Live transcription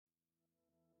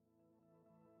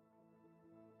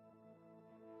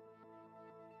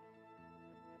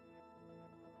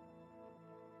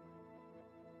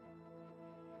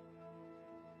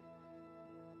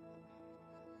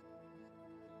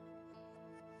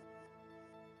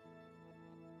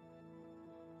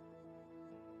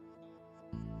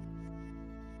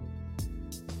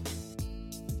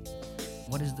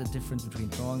what is the difference between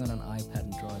drawing on an iPad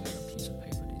and drawing on a piece of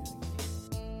paper, do you think?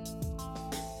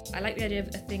 I like the idea of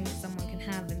a thing that someone can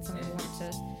have and someone will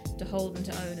want to hold and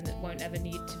to own, and that won't ever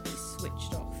need to be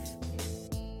switched off.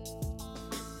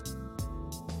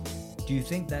 Do you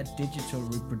think that digital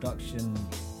reproduction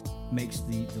makes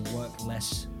the work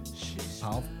less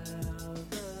powerful?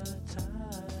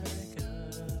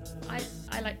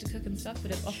 I like to cook and stuff, but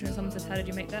if often someone says, "How did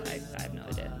you make that?" I have no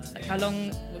idea. Like, how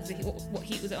long was what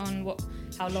heat was it on?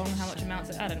 How long? How much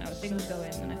amounts? I don't know. Things go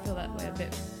in, and I feel that way a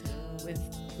bit with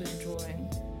drawing.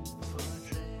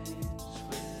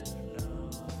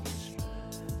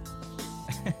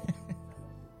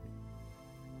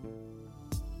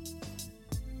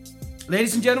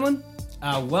 Ladies and gentlemen,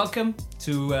 welcome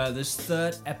to this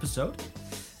third episode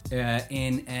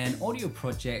in an audio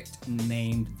project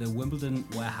named The Wimbledon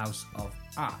Warehouse of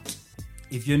Art.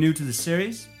 If you're new to the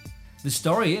series, the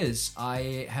story is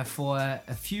I have for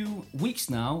a few weeks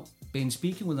now been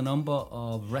speaking with a number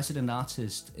of resident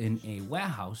artists in a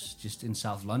warehouse just in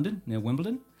South London near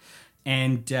Wimbledon.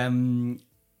 And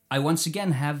I once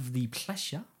again have the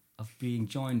pleasure of being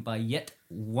joined by yet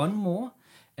one more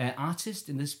artist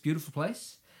in this beautiful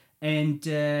place. And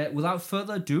without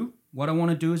further ado, what I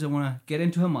want to do is I want to get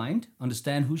into her mind,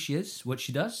 understand who she is, what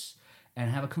she does,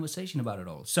 and have a conversation about it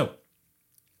all. So,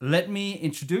 let me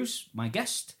introduce my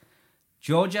guest,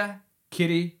 Georgia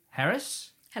Kitty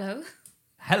Harris. Hello.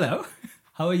 Hello.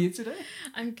 How are you today?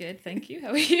 I'm good, thank you.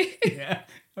 How are you? Yeah,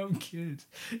 I'm good.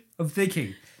 I'm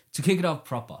thinking, to kick it off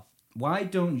proper, why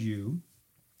don't you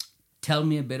tell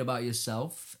me a bit about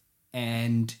yourself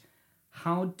and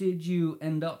how did you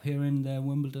end up here in the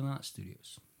Wimbledon Art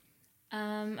Studios?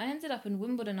 I ended up in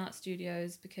Wimbledon Art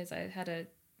Studios because I had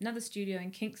another studio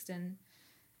in Kingston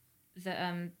that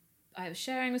I was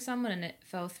sharing with someone and it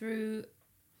fell through.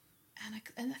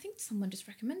 And I think someone just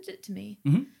recommended it to me.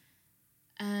 Mm-hmm.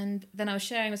 And then I was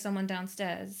sharing with someone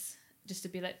downstairs just to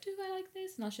be like, do I like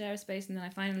this? And I'll share a space. And then I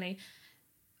finally,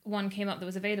 one came up that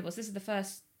was available. So this is the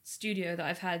first studio that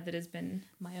I've had that has been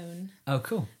my own. Oh,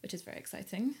 cool. Which is very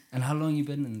exciting. And how long you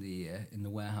been in the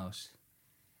warehouse?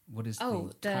 What is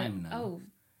the time now? Oh,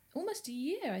 almost a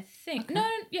year, I think. Okay. No,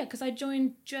 yeah, because I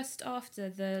joined just after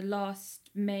the last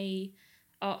May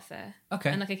art fair.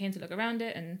 Okay. And I came to look around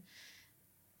it,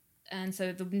 and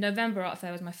so the November art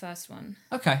fair was my first one.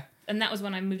 Okay. And that was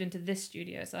when I moved into this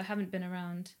studio, so I haven't been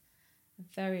around a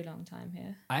very long time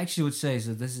here. I actually would say,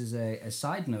 so this is a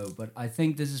side note, but I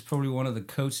think this is probably one of the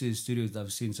coziest studios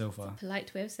I've seen so far.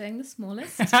 Polite way of saying the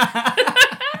smallest.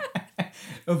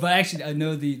 But actually, I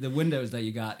know the windows that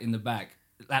you got in the back,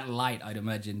 that light, I'd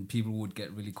imagine people would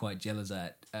get really quite jealous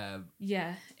at.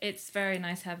 Yeah, it's very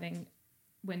nice having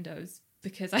windows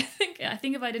because I think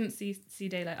if I didn't see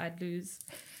daylight, I'd lose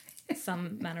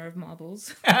some manner of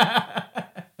marbles.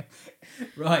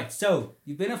 Right, so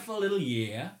you've been here for a little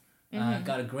year,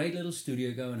 got a great little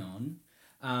studio going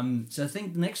on. So I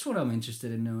think the next one I'm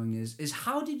interested in knowing is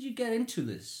how did you get into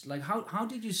this? Like, how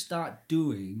did you start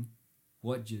doing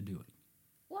what you're doing?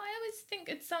 Well, I always think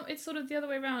it's sort of the other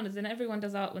way around, as in everyone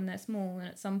does art when they're small, and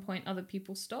at some point other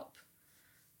people stop.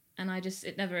 And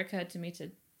it never occurred to me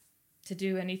to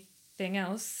do anything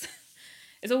else.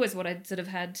 It's always what I'd sort of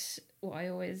had, what I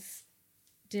always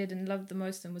did and loved the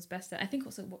most and was best at. I think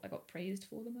also what I got praised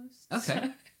for the most. Okay.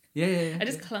 So Yeah. I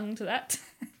just clung to that.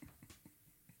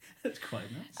 That's quite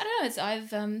nice. I don't know,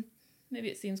 I've maybe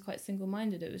it seems quite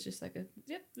single-minded. It was just like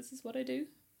this is what I do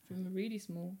from a really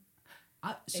small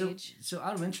age. So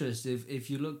out of interest, if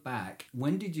you look back,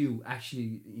 when did you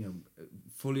actually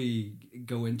fully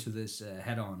go into this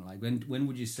head on? Like when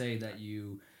would you say that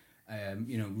you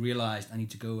realized I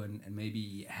need to go and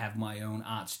maybe have my own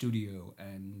art studio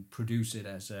and produce it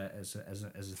as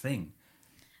a thing?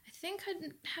 I think I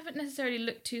haven't necessarily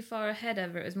looked too far ahead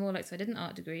ever. It was more like, so I did an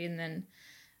art degree, and then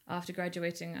after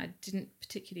graduating I didn't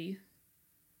particularly,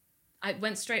 I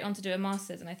went straight on to do a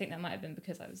master's, and I think that might have been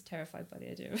because I was terrified by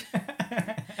the idea of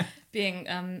being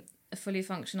a fully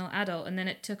functional adult. And then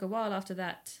it took a while after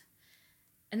that,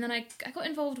 and then I got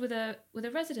involved with a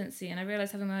residency, and I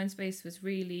realised having my own space was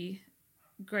really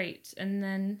great. And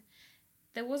then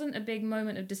there wasn't a big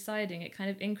moment of deciding. It kind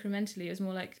of incrementally, it was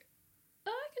more like,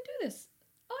 oh, I can do this.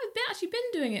 Oh, I've actually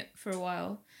been doing it for a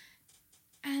while.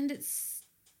 And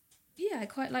I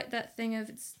quite like that thing of,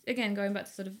 it's again going back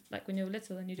to sort of like when you're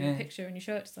little and you do a picture and you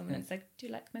show it to someone, it's like, do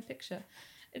you like my picture?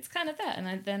 It's kind of that.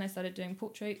 And then I started doing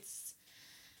portraits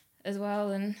as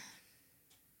well, and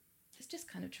it's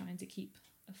just kind of trying to keep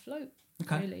afloat,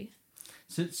 really.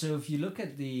 So if you look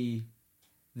at the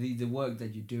work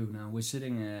that you do now, we're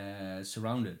sitting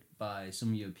surrounded by some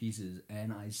of your pieces,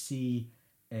 and I see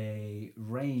a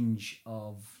range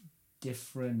of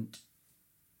different,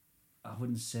 I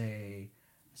wouldn't say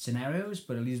scenarios,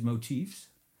 but at least motifs.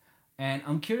 And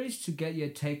I'm curious to get your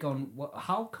take on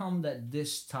how come that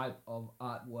this type of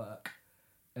artwork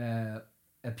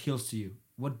appeals to you.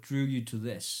 What drew you to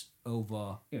this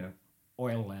over,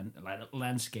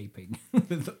 landscaping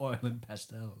with oil and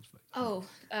pastels? Oh,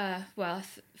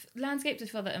 landscapes, I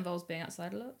feel that involves being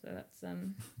outside a lot, so that's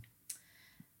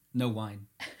No wine.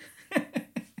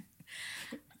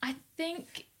 I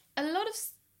think a lot of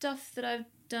stuff that I've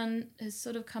done has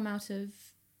sort of come out of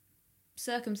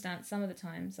circumstance some of the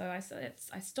time. So I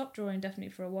stopped drawing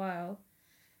definitely for a while,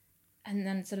 and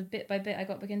then sort of bit by bit I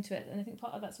got back into it. And I think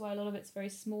part of that's why a lot of it's very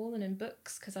small and in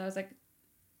books, because I was like,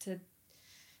 to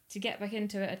get back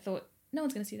into it, I thought, no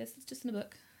one's going to see this. It's just in a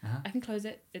book. Uh-huh. I can close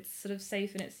it. It's sort of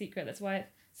safe and it's secret. That's why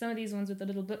some of these ones with the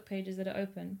little book pages that are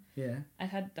open. Yeah.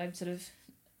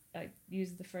 I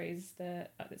used the phrase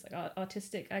it's like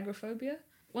artistic agoraphobia.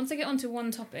 Once I get onto one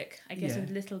topic, I get a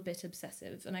little bit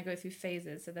obsessive, and I go through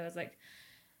phases. So there's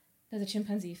a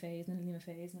chimpanzee phase, and a lemur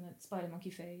phase, and a spider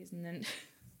monkey phase, and then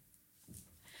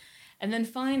and then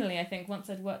finally, I think once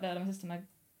I'd worked out on my system, I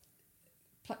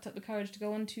plucked up the courage to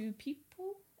go on to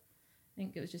people. I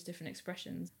think it was just different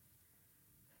expressions.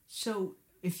 So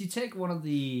if you take one of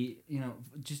the,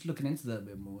 just looking into that a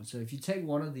bit more, so if you take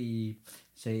one of the,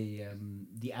 say,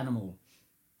 the animal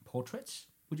portraits,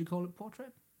 would you call it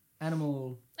portrait?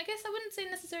 Animal... I guess I wouldn't say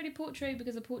necessarily portrait,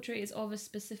 because a portrait is of a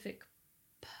specific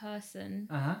person.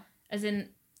 Uh-huh. As in,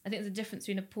 I think there's a difference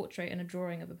between a portrait and a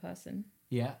drawing of a person.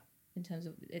 Yeah. In terms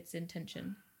of its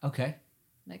intention. Okay.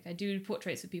 Like, I do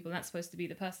portraits of people, and that's supposed to be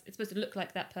the person. It's supposed to look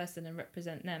like that person and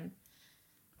represent them,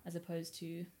 as opposed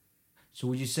to... So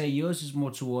would you say yours is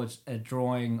more towards a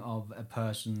drawing of a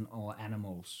person or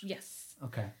animals? Yes.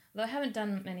 Okay. Although I haven't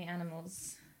done many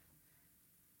animals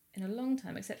in a long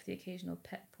time, except for the occasional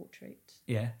pet portrait.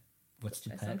 Yeah. What's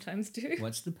the pet? I sometimes do.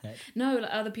 What's the pet? No,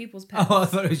 like other people's pets. Oh, I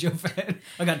thought it was your pet.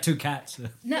 I got 2 cats.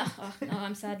 No,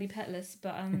 I'm sadly petless.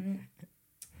 But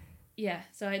yeah.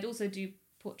 So I'd also do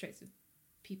portraits of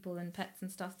people and pets and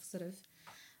stuff, sort of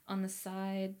on the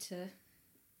side to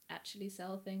actually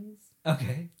sell things.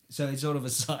 Okay, so it's sort of a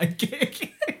side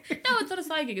gig. No, it's not a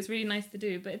side gig. It's really nice to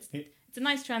do, but it's a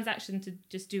nice transaction to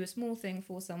just do a small thing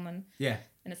for someone. Yeah,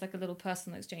 and it's like a little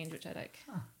personal exchange, which I like.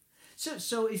 Huh.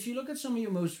 So if you look at some of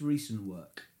your most recent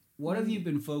work, what have you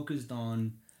been focused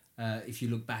on? If you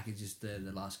look back at just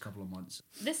the last couple of months,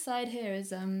 this side here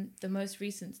is the most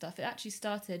recent stuff. It actually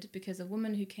started because a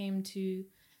woman who came to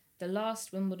the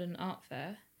last Wimbledon Art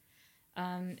Fair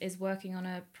is working on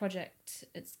a project.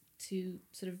 It's to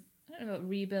sort of, I don't know about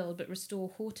rebuild, but restore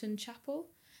Horton Chapel.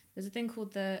 There's a thing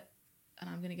called and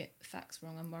I'm going to get facts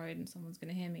wrong, I'm worried and someone's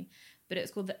going to hear me, but it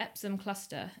was called the Epsom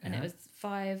Cluster, and it was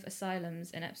 5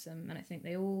 asylums in Epsom, and I think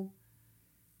they all,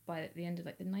 by the end of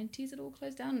the 90s, it all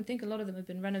closed down. I think a lot of them have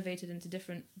been renovated into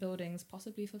different buildings,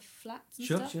 possibly for flats and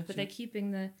stuff, but they're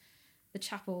keeping the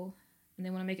chapel, and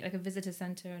they want to make it like a visitor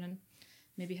centre, and then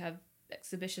maybe have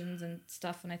exhibitions and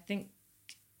stuff. And I think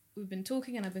we've been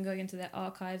talking, and I've been going into their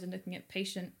archives and looking at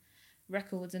patient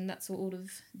records, and that's what all of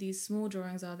these small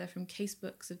drawings are. They're from case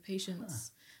books of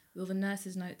patients with all the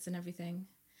nurses' notes and everything.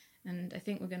 And I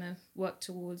think we're going to work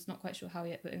towards, not quite sure how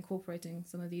yet, but incorporating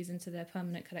some of these into their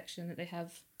permanent collection that they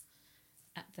have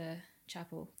at the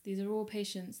chapel. These are all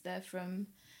patients. They're from,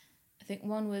 I think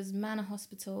one was Manor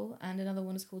Hospital, and another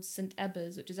one is called St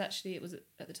Ebba's, which is actually, it was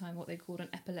at the time what they called an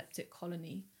epileptic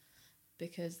colony,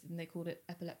 because they called it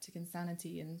epileptic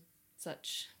insanity and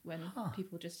such when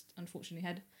people just unfortunately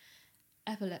had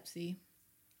epilepsy.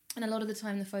 And a lot of the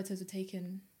time the photos were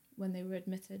taken when they were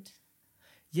admitted.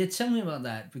 Yeah, tell me about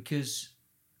that, because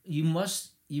you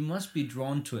must be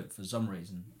drawn to it for some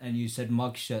reason, and you said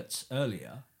mugshots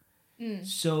earlier.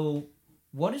 So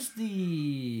what is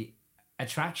the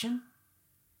attraction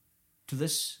to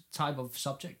this type of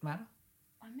subject matter?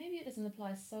 Maybe it doesn't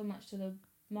apply so much to the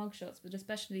mugshots, but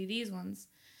especially these ones.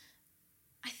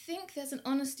 I think there's an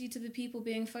honesty to the people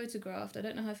being photographed. I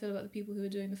don't know how I feel about the people who are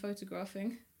doing the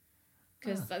photographing,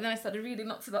 because then I started reading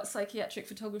lots about psychiatric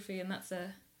photography, and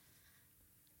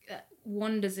that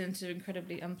wanders into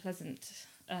incredibly unpleasant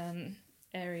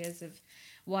areas of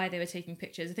why they were taking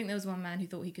pictures. I think there was one man who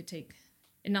thought he could take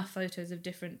enough photos of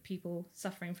different people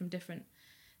suffering from different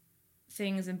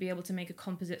things and be able to make a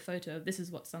composite photo of this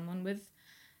is what someone with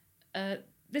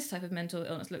this type of mental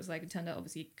illness looks like. It turned out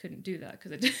obviously he couldn't do that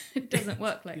because it doesn't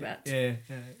work like that. Yeah.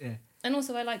 And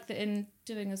also I like that in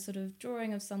doing a sort of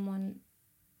drawing of someone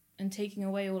and taking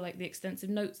away all the extensive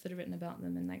notes that are written about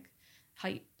them and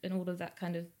height and all of that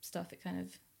kind of stuff, it kind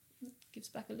of gives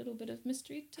back a little bit of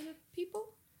mystery to the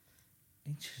people.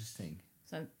 Interesting.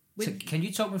 So So can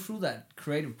you talk me through that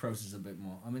creative process a bit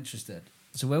more? I'm interested.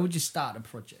 So where would you start a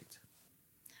project?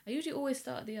 I usually always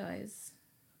start at the eyes.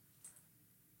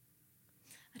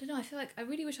 I don't know, I feel like I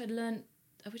really wish I'd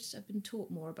been taught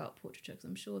more about portraiture, because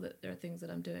I'm sure that there are things that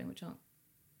I'm doing which aren't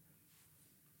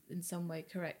in some way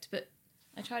correct. But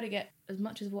I try to get as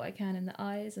much as what I can in the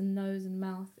eyes and nose and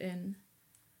mouth in,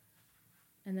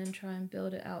 and then try and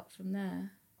build it out from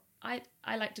there. I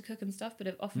like to cook and stuff, but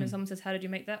if someone says, "How did you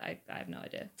make that?" I have no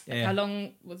idea. Like, how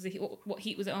long was the heat? What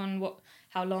heat was it on?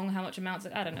 How long? How much amounts?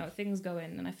 I don't know. Things go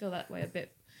in, and I feel that way a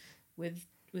bit with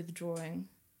drawing.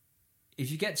 If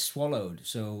you get swallowed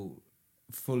so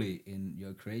fully in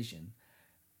your creation,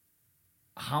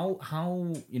 how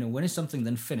when is something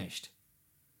then finished?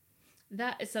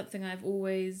 That is something I've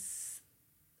always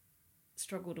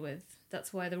struggled with.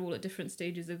 That's why they're all at different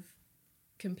stages of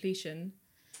completion.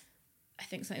 I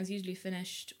think something's usually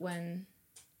finished when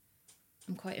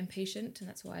I'm quite impatient, and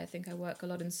that's why I think I work a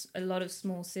lot in a lot of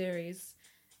small series.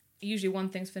 Usually one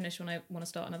thing's finished when I want to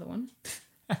start another one.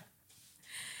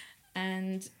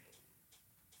 And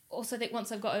also I think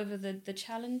once I've got over the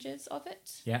challenges of it,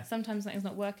 sometimes something's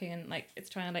not working, and like it's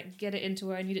trying to like get it into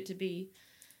where I need it to be.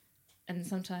 And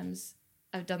sometimes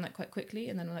I've done that quite quickly,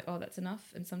 and then I'm like, oh, that's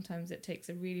enough. And sometimes it takes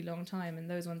a really long time, and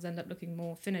those ones end up looking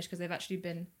more finished because they've actually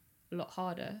been a lot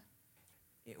harder.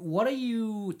 What are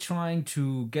you trying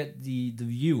to get the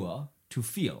viewer to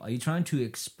feel? Are you trying to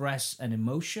express an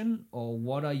emotion, or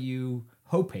what are you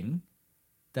hoping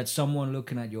that someone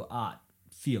looking at your art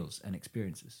feels and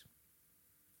experiences?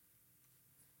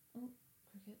 Oh,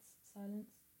 crickets,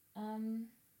 silence.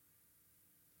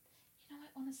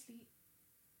 Honestly,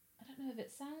 I don't know if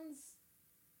it sounds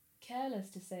careless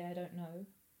to say I don't know.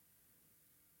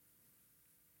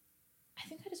 I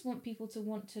think I just want people to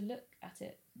want to look at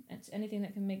it. It's anything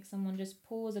that can make someone just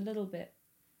pause a little bit,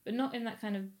 but not in that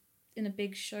kind of, in a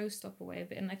big showstopper way,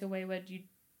 but in like a way where you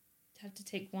have to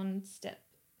take one step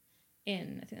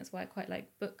in. I think that's why I quite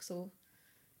like books or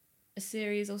a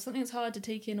series or something that's hard to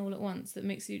take in all at once, that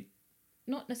makes you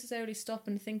not necessarily stop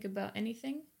and think about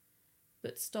anything,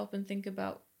 but stop and think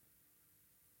about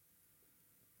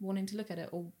wanting to look at it,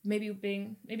 or maybe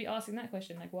asking that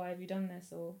question, like, why have you done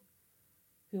this, or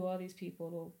who are these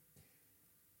people, or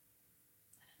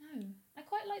I don't know. I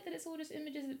quite like that it's all just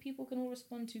images that people can all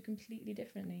respond to completely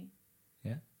differently.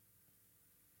 Yeah.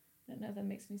 I don't know if that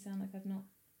makes me sound like I've not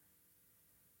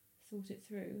thought it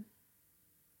through.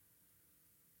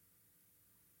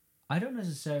 I don't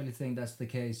necessarily think that's the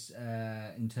case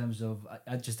in terms of...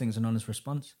 I just think it's an honest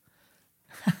response.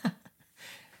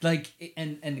 Like,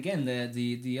 and again,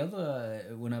 the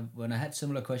other... When I had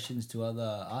similar questions to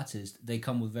other artists, they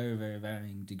come with very, very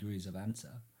varying degrees of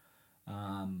answer.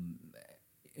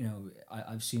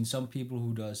 I've seen some people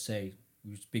who does say...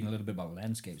 We were speaking a little bit about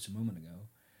landscapes a moment ago.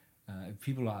 If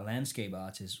people are landscape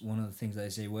artists, one of the things they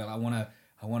say, well, I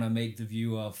want to make the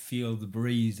viewer feel the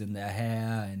breeze in their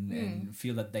hair and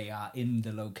feel that they are in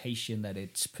the location that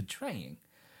it's portraying.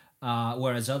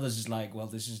 Whereas others is like, well,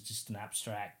 this is just an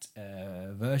abstract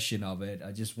version of it.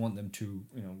 I just want them to,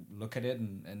 look at it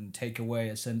and take away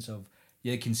a sense of,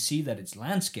 they can see that it's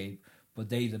landscape, but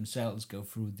they themselves go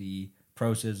through the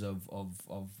process of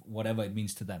whatever it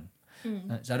means to them.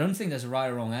 So I don't think there's a right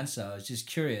or wrong answer. I was just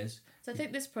curious. So I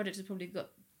think this project has probably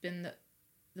been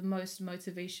the most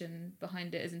motivation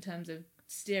behind it is in terms of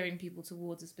steering people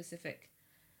towards a specific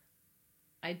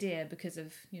idea because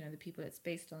of, the people it's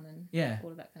based on and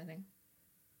all of that kind of thing.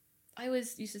 I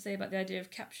always used to say about the idea of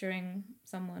capturing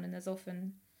someone, and there's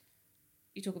often,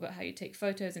 you talk about how you take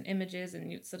photos and images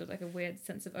and it's sort of like a weird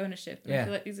sense of ownership. And I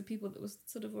feel like these are people that was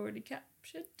sort of already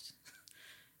captured.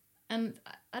 And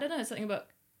I don't know, something about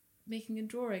making a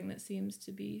drawing that seems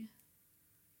to be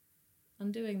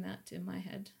undoing that in my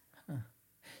head.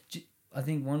 I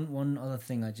think one other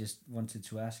thing I just wanted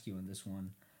to ask you on this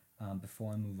one,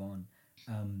 before I move on,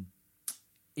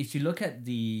 if you look at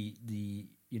the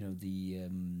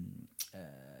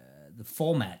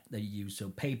format that you use, so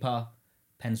paper,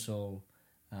 pencil,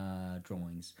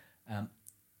 drawings,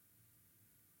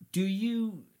 do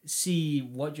you see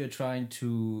what you're trying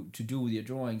to do with your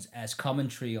drawings as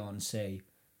commentary on, say,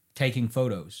 taking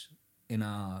photos in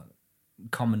our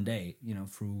common day,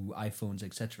 through iPhones,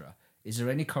 etc.? Is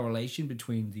there any correlation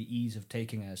between the ease of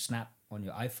taking a snap on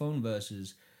your iPhone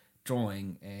versus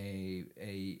drawing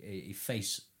a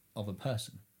face of a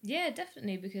person? Yeah,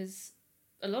 definitely, because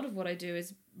a lot of what I do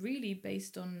is really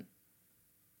based on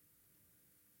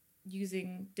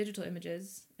using digital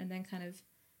images and then kind of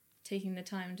taking the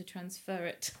time to transfer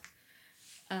it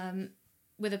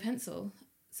with a pencil.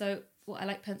 So, I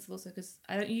like pencil also because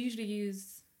I don't usually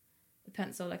use a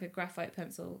pencil like a graphite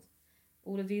pencil.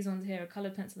 all of these ones here are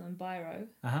coloured pencil and biro.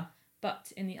 Uh-huh.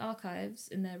 But in the archives,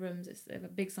 in their rooms, they have a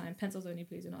big sign, pencils only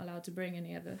please, you're not allowed to bring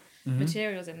any other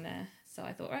materials in there. So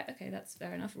I thought, right, okay, that's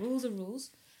fair enough. Rules are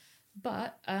rules.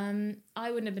 But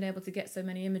I wouldn't have been able to get so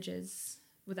many images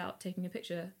without taking a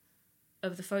picture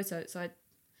of the photo. So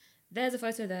there's a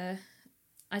photo there,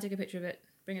 I take a picture of it,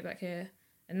 bring it back here,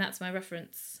 and that's my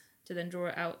reference to then draw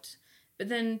it out. But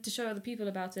then to show other people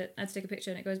about it, I had to take a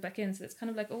picture and it goes back in. So it's kind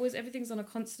of like always everything's on a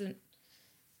constant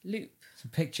loop. It's a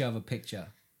picture of a picture.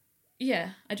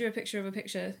 Yeah, I drew a picture of a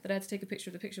picture that I had to take a picture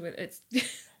of the picture with.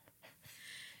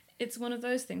 It's one of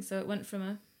those things. So it went from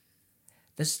a...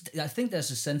 I think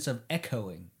there's a sense of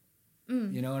echoing.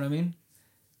 You know what I mean?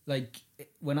 Like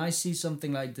when I see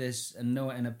something like this and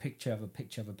a picture of a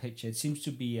picture of a picture, it seems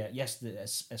to be a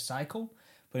cycle,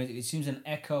 but it seems an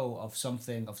echo of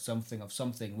something,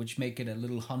 which make it a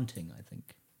little haunting, I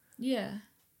think. Yeah.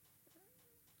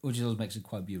 Which also makes it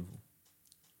quite beautiful.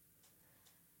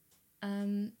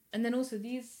 And then also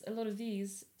a lot of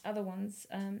these other ones,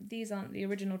 these aren't the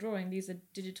original drawing, these are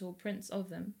digital prints of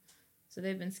them. So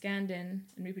they've been scanned in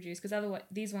and reproduced, because otherwise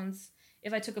these ones,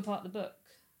 if I took apart the book,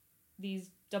 these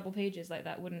double pages like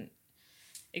that wouldn't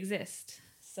exist.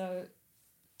 So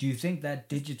do you think that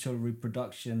digital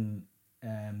reproduction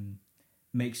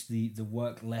makes the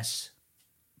work less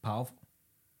powerful?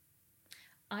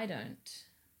 I don't.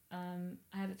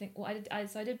 I have a thing. Well,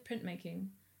 I did printmaking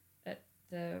at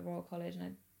the Royal College, and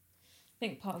I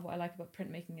think part of what I like about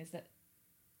printmaking is that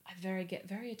I get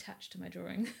very attached to my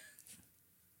drawing.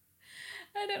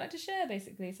 I don't like to share,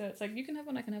 basically. So it's like, you can have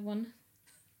one, I can have one.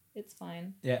 It's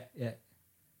fine. Yeah.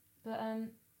 But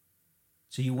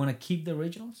so you want to keep the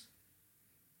originals?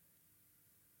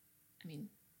 I mean,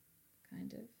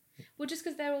 kind of. Well, just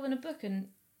because they're all in a book, and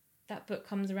that book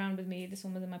comes around with me. This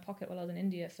one was in my pocket while I was in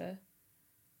India for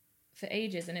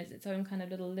ages, and it's its own kind of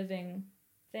little living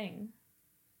thing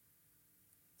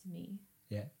to me.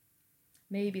 Yeah.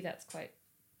 Maybe that's quite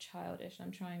childish.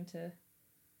 I'm trying to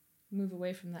move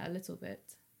away from that a little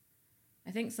bit.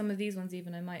 I think some of these ones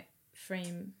even I might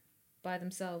frame by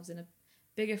themselves in a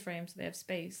bigger frame so they have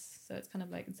space. So it's kind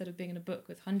of like, instead of being in a book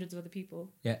with hundreds of other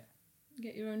people, get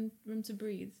your own room to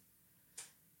breathe.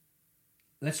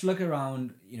 Let's look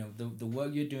around, the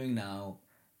work you're doing now.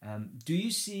 Do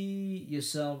you see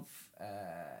yourself,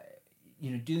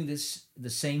 doing the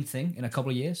same thing in a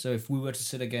couple of years? So if we were to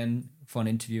sit again for an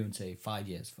interview in, say, 5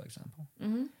 years, for example,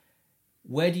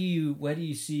 where do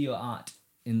you see your art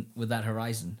with that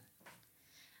horizon?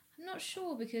 I'm not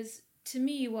sure, because to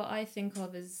me, what I think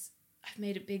of is I've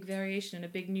made a big variation and a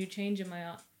big new change in my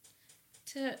art.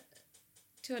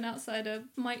 To an outsider,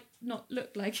 might not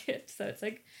look like it. So it's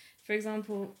like, for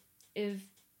example, if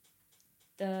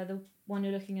the one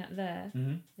you're looking at there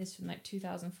is from like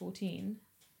 2014,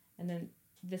 and then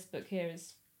this book here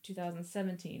is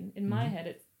 2017. In my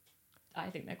head, I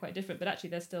think they're quite different, but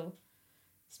actually they're still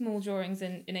small drawings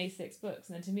in A6 books.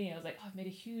 And then to me, I was like, I've made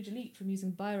a huge leap from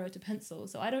using biro to pencil.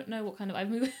 So I don't know what kind of... I've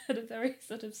moved at a very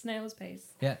sort of snail's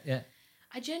pace. Yeah.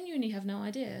 I genuinely have no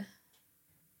idea.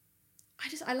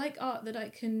 I like art that I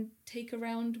can take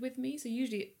around with me. So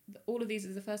usually all of these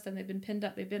is the first time they've been pinned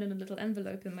up. They've been in a little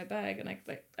envelope in my bag, and I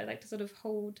like to sort of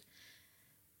hold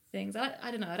things. I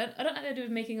don't know. I don't know how to do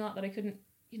with making art that I couldn't,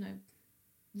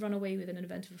 run away with in an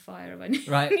event of a fire if I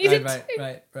needed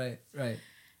to. Right.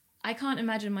 I can't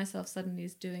imagine myself suddenly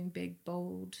as doing big,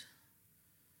 bold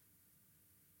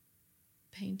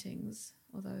paintings,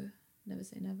 although never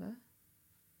say never.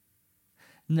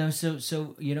 No,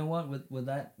 so you know what? With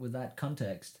that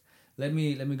context, let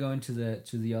me go into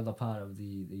the other part of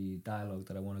the dialogue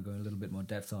that I want to go in a little bit more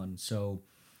depth on. So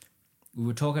we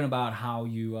were talking about how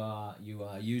you are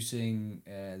using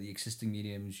the existing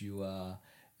mediums. You are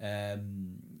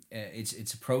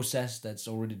it's a process that's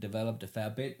already developed a fair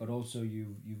bit, but also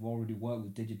you've already worked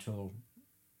with digital,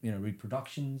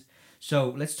 reproductions.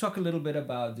 So let's talk a little bit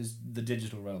about the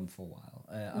digital realm for a while.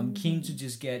 I'm keen to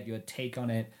just get your take on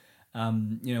it.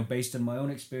 Based on my own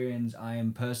experience, I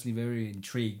am personally very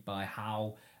intrigued by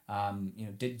how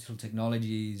digital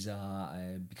technologies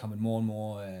are becoming more and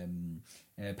more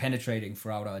penetrating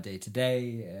throughout our day to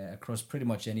day across pretty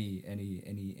much any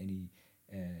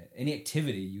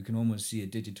activity. You can almost see a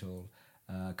digital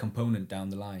component down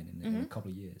the line in a couple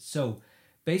of years. So,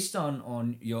 based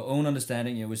on your own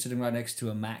understanding, we're sitting right next to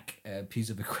a Mac piece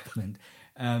of equipment.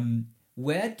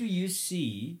 Where do you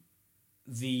see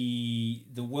the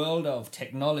world of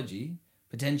technology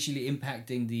potentially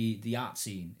impacting the art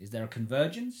scene? Is there a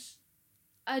convergence?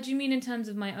 Do you mean in terms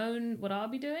of my own, what I'll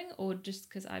be doing, or just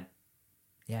because I...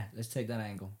 Yeah, let's take that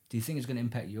angle. Do you think it's going to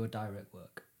impact your direct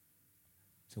work?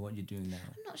 to what you're doing now?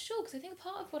 I'm not sure, because I think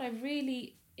part of what I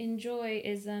really enjoy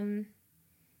is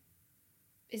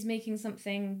making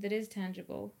something that is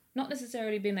tangible. Not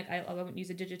necessarily being like, I won't use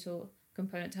a digital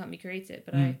component to help me create it,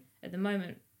 but I, at the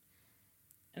moment,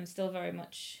 am still very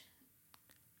much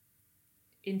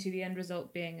into the end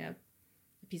result being a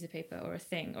piece of paper or a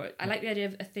thing. Or I like the idea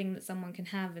of a thing that someone can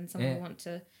have and someone will want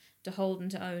to hold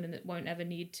and to own, and that won't ever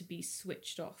need to be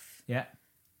switched off. Yeah.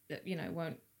 That, you know,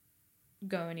 won't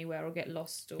go anywhere or get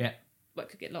lost, or well, it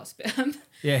could get lost, but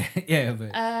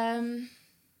but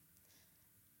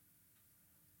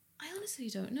I honestly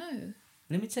don't know.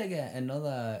 let me take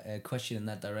another question in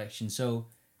that direction. So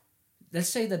let's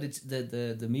say that it's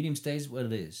the medium stays what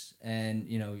it is, and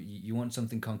you know you want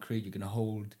something concrete you're gonna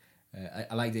hold.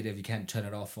 I like the idea if you can't turn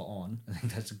it off or on. I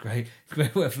think that's a great way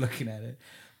of looking at it.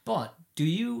 But do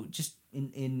you just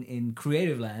in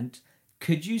creative land,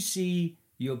 could you see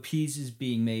your pieces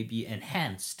being maybe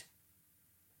enhanced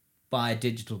by a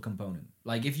digital component?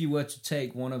 Like if you were to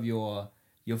take one of your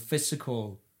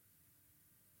physical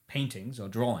paintings or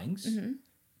drawings,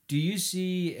 do you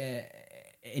see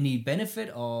any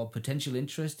benefit or potential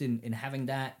interest in having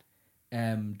that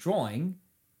drawing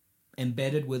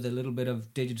embedded with a little bit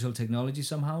of digital technology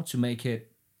somehow to make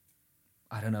it,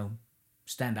 I don't know,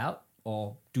 stand out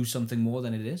or do something more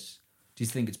than it is? Do you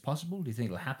think it's possible? Do you think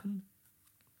it'll happen?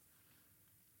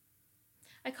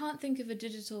 I can't think of a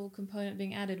digital component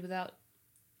being added without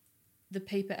the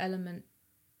paper element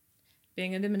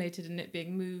being eliminated and it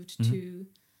being moved to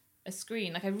a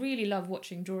screen. Like I really love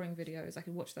watching drawing videos. I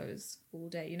could watch those all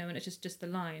day, you know, and it's just the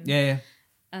line. Yeah.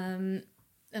 And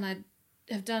I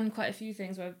have done quite a few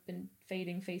things where I've been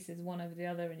fading faces one over the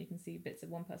other, and you can see bits of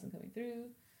one person coming through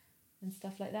and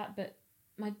stuff like that. But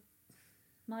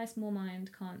my small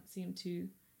mind can't seem to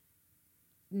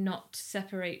not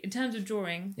separate in terms of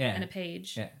drawing and a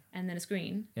page and then a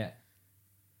screen. Yeah.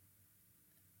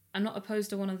 I'm not opposed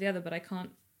to one or the other, but I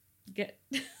can't get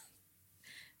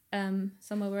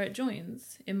somewhere where it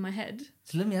joins in my head.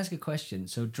 So let me ask you a question.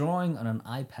 So drawing on an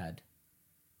iPad,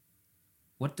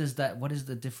 what is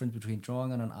the difference between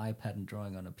drawing on an iPad and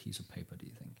drawing on a piece of paper, do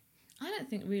you think? I don't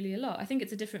think really a lot. I think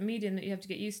it's a different medium that you have to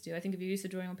get used to. I think if you're used to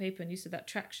drawing on paper and used to that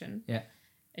traction,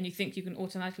 and you think you can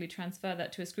automatically transfer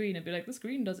that to a screen and be like, the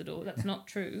screen does it all. That's not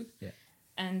true.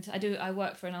 And I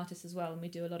work for an artist as well, and we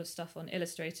do a lot of stuff on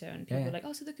Illustrator, and people are like,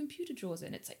 oh, so the computer draws it.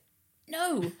 And it's like,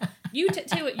 no, you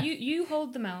tell you what, you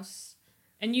hold the mouse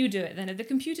and you do it. Then if the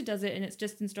computer does it and it's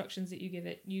just instructions that you give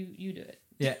it, you do it.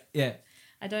 Yeah.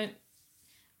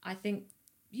 I think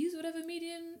use whatever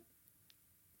medium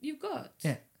you've got.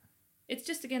 Yeah. It's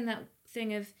just, again, that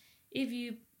thing of if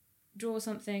you draw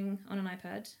something on an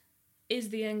iPad, is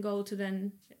the end goal to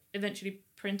then eventually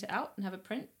print it out and have a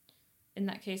print? In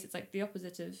that case, it's like the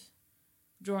opposite of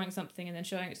drawing something and then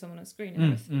showing it to someone on screen.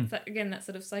 It's that, again, that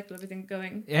sort of cycle, everything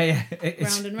going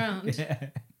round and round. Yeah.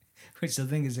 Which I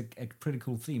think is a pretty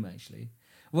cool theme, actually.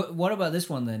 What about this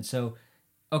one then? So,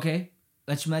 okay,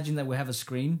 let's imagine that we have a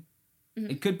screen.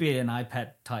 It could be an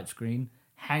iPad-type screen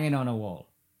hanging on a wall.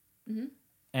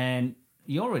 And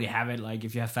you already have it, like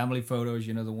if you have family photos,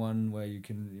 you know, the one where you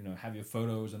can, you know, have your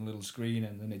photos on a little screen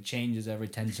and then it changes every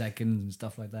 10 seconds and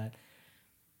stuff like that.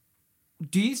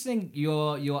 Do you think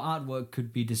your artwork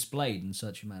could be displayed in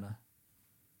such a manner?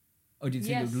 Or do you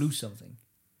think it would lose something?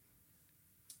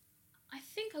 I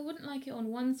think I wouldn't like it on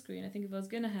one screen. I think if I was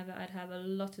going to have it, I'd have a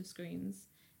lot of screens,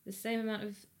 the same amount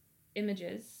of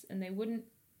images, and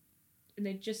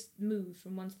they'd just move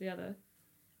from one to the other.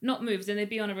 Not moves, and they'd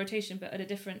be on a rotation, but at a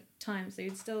different time. So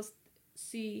you'd still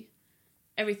see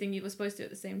everything you were supposed to at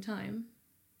the same time.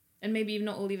 And maybe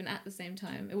not all even at the same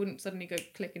time. It wouldn't suddenly go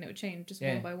click and it would change just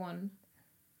one by one.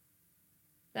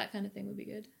 That kind of thing would be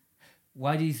good.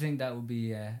 Why do you think that would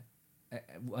be?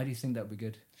 Why do you think that would be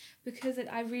good? Because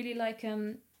I really like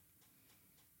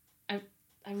I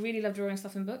really love drawing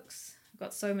stuff in books. I've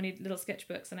got so many little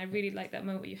sketchbooks, and I really like that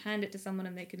moment where you hand it to someone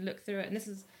and they can look through it. And this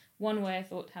is one way I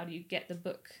thought, how do you get the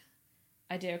book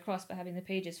idea across by having the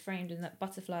pages framed in that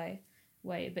butterfly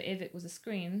way? But if it was a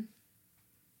screen,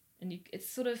 and it's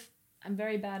sort of, I'm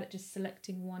very bad at just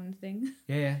selecting one thing.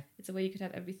 Yeah. It's a way you could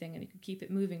have everything and you could keep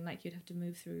it moving, like you'd have to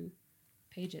move through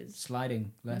pages.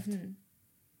 Sliding left.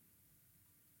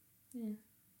 Yeah.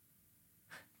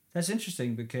 That's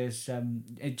interesting because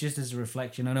it just as a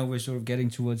reflection, I know we're sort of getting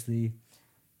towards the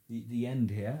end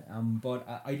here, but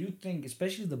I do think,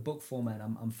 especially the book format,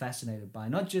 I'm fascinated by,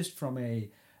 not just from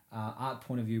a art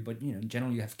point of view, but you know, in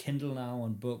general, you have Kindle now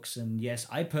on books, and yes,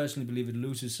 I personally believe it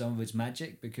loses some of its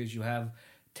magic because you have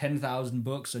 10,000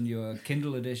 books on your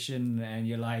Kindle edition, and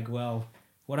you're like, well,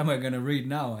 what am I going to read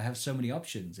now? I have so many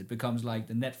options. It becomes like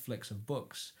the Netflix of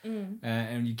books.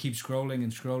 And you keep scrolling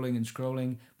and scrolling and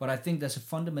scrolling. But I think there's a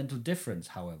fundamental difference,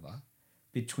 however,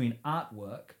 between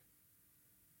artwork,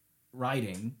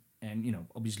 writing, and, you know,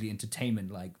 obviously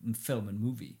entertainment like film and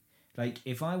movie. Like,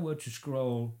 if I were to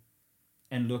scroll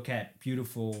and look at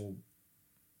beautiful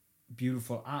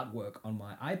artwork on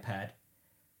my iPad,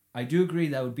 I do agree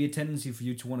there would be a tendency for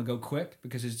you to want to go quick,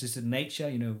 because it's just in nature,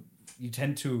 you know, you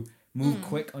tend to move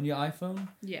quick on your iPhone.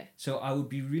 Yeah. So I would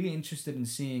be really interested in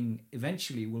seeing,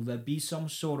 eventually, will there be some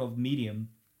sort of medium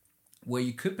where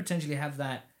you could potentially have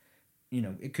that, you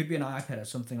know, it could be an iPad or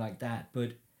something like that,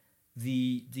 but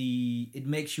it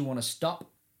makes you want to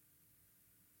stop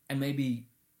and maybe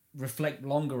reflect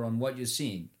longer on what you're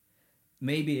seeing.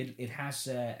 Maybe it has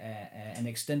an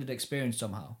extended experience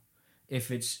somehow.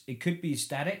 It could be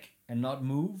static and not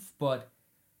move, but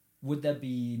would there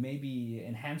be maybe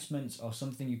enhancements or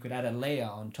something you could add a layer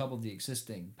on top of the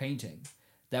existing painting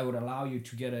that would allow you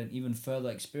to get an even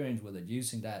further experience with it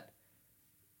using that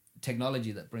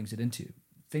technology that brings it into?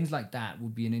 Things like that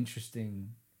would be an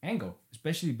interesting angle,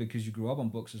 especially because you grew up on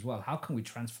books as well. How can we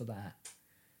transfer that?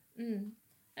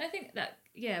 I think that,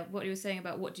 what you were saying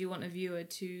about what do you want a viewer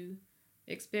to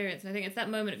experience, I think it's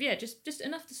that moment of, just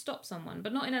enough to stop someone,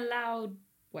 but not in a loud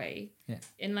way. Yeah.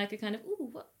 In like a kind of, ooh,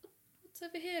 what's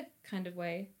over here kind of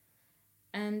way.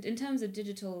 And in terms of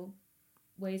digital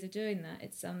ways of doing that,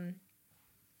 it's a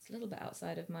little bit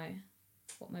outside of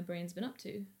what my brain's been up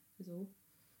to, is all.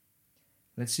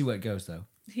 Let's see where it goes, though.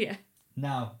 Yeah.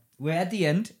 Now, we're at the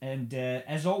end, and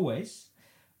as always,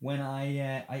 when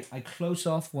I close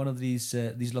off one of these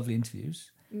lovely interviews,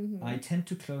 I tend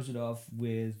to close it off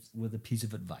with a piece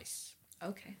of advice.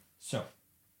 Okay. So,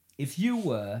 if you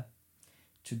were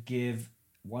to give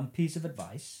one piece of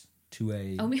advice to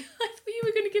a... Oh, I thought you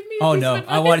were going to give me a piece of advice.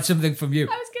 I wanted something from you.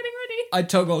 I was getting ready. I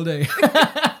talk all day.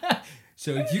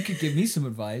 So if you could give me some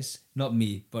advice, not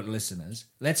me, but listeners,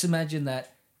 let's imagine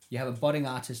that you have a budding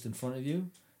artist in front of you,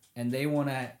 and they want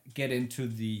to get into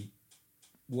the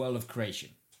world of creation.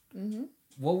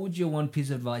 What would your one piece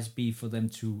of advice be for them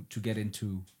to get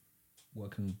into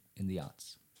working in the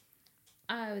arts?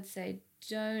 I would say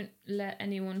don't let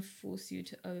anyone force you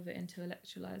to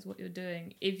over-intellectualize what you're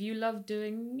doing. If you love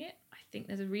doing it, I think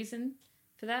there's a reason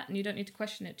for that, and you don't need to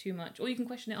question it too much. Or you can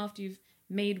question it after you've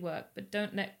made work, but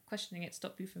don't let questioning it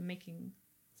stop you from making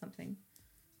something.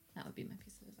 That would be my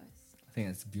piece of advice. I think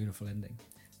that's a beautiful ending.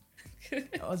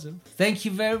 Awesome. Thank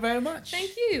you very, very much.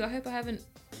 Thank you. I hope I haven't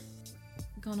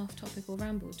gone off topic or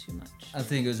rambled too much. I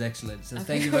think it was excellent. So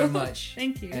thank you very much.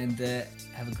 Thank you. And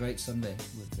have a great Sunday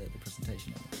with the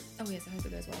presentation. Oh yes, I hope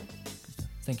it goes well.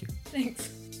 Thank you. Thanks.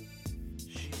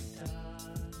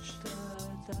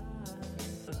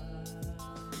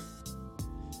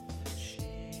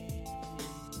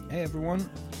 Hey everyone,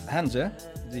 Hans here,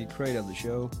 the creator of the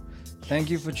show. Thank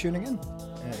you for tuning in.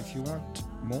 If you want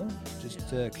more, just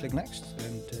click next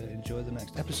and enjoy the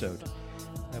next episode.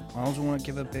 I also want to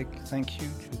give a big thank you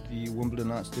to the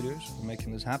Wimbledon Art Studios for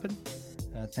making this happen.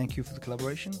 Thank you for the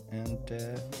collaboration and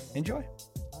enjoy.